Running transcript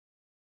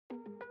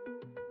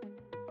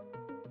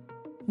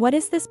What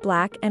is this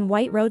black and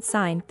white road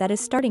sign that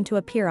is starting to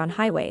appear on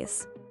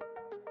highways?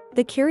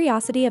 The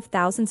curiosity of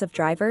thousands of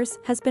drivers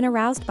has been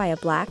aroused by a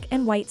black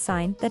and white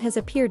sign that has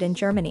appeared in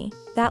Germany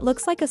that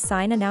looks like a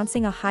sign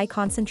announcing a high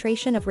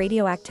concentration of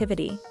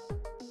radioactivity.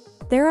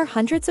 There are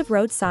hundreds of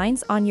road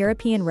signs on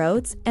European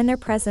roads, and their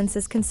presence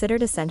is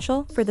considered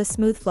essential for the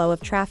smooth flow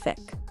of traffic.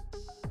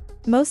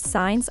 Most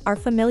signs are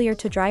familiar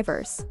to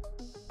drivers.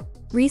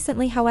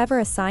 Recently, however,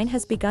 a sign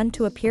has begun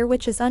to appear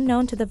which is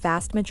unknown to the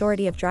vast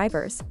majority of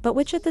drivers, but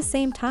which at the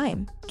same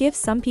time gives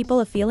some people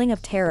a feeling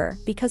of terror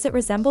because it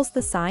resembles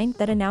the sign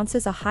that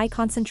announces a high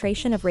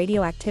concentration of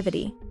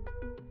radioactivity.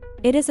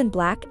 It is a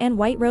black and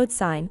white road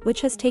sign which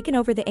has taken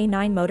over the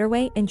A9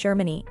 motorway in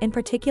Germany, in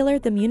particular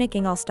the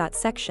Munich-Ingolstadt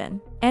section,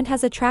 and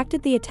has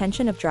attracted the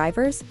attention of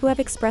drivers who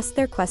have expressed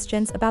their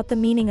questions about the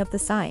meaning of the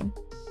sign.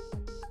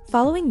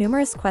 Following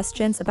numerous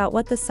questions about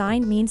what the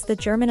sign means, the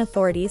German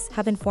authorities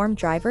have informed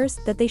drivers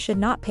that they should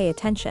not pay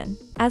attention,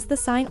 as the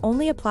sign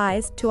only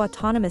applies to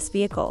autonomous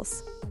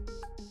vehicles.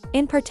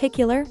 In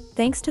particular,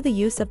 thanks to the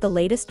use of the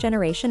latest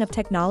generation of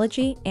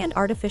technology and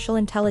artificial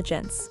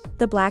intelligence,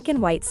 the black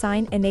and white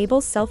sign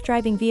enables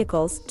self-driving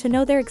vehicles to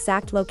know their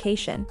exact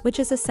location, which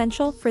is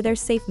essential for their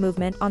safe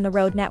movement on the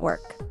road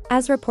network.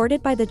 As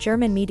reported by the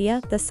German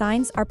media, the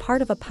signs are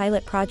part of a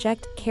pilot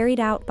project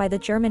carried out by the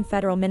German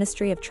Federal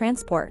Ministry of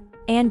Transport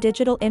and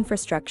Digital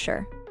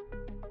Infrastructure.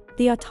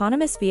 The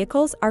autonomous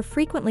vehicles are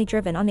frequently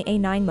driven on the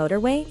A9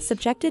 motorway,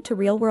 subjected to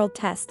real-world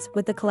tests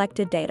with the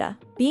collected data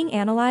being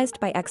analyzed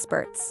by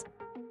experts.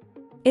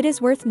 It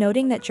is worth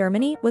noting that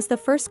Germany was the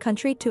first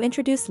country to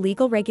introduce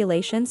legal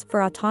regulations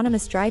for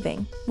autonomous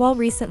driving, while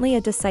recently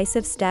a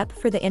decisive step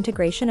for the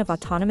integration of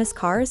autonomous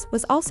cars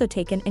was also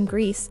taken in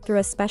Greece through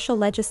a special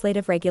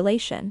legislative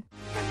regulation.